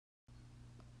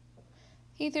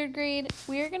Hey, third grade,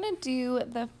 we are going to do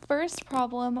the first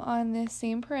problem on the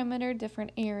same perimeter,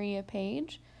 different area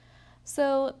page.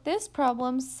 So this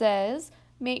problem says,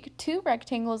 make two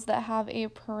rectangles that have a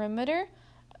perimeter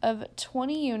of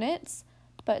 20 units,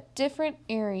 but different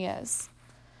areas.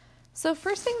 So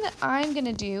first thing that I'm going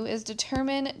to do is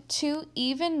determine two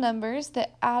even numbers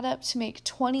that add up to make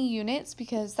 20 units,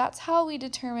 because that's how we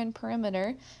determine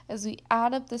perimeter, as we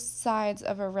add up the sides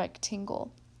of a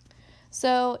rectangle.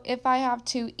 So if I have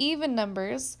two even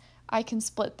numbers, I can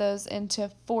split those into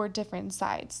 4 different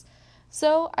sides.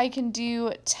 So I can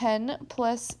do 10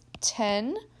 plus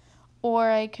 10, or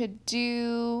I could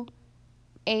do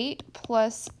 8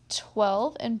 plus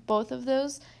 12, and both of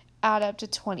those add up to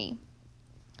 20.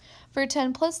 For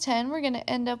 10 plus 10, we're going to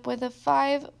end up with a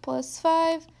 5 plus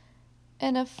 5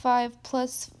 and a 5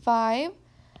 plus 5.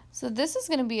 So this is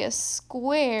going to be a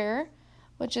square,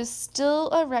 which is still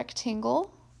a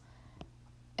rectangle.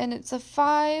 And it's a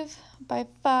 5 by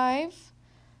 5.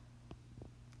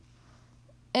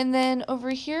 And then over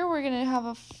here we're going to have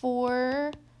a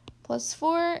 4 plus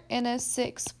 4 and a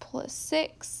 6 plus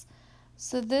 6.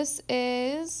 So this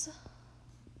is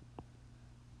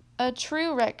a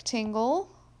true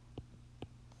rectangle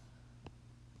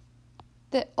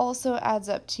that also adds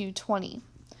up to 20.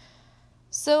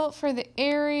 So for the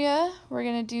area, we're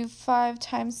going to do 5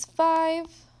 times 5.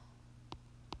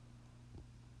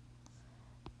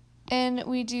 And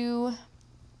we do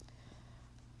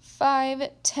 5,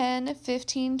 10,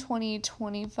 15, 20,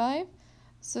 25.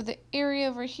 So the area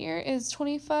over here is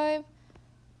 25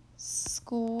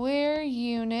 square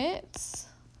units.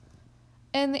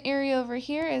 And the area over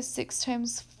here is 6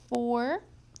 times 4.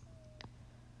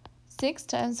 6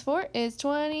 times 4 is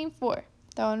 24.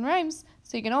 That one rhymes,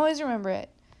 so you can always remember it.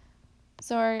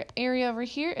 So our area over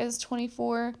here is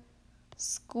 24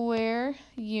 square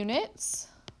units.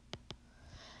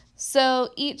 So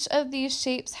each of these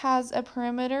shapes has a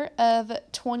perimeter of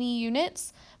 20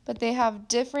 units, but they have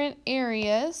different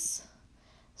areas.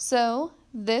 So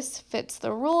this fits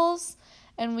the rules,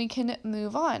 and we can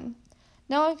move on.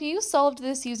 Now, if you solved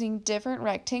this using different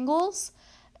rectangles,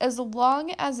 as long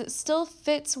as it still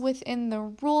fits within the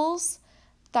rules,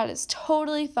 that is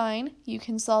totally fine. You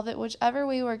can solve it whichever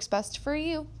way works best for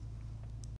you.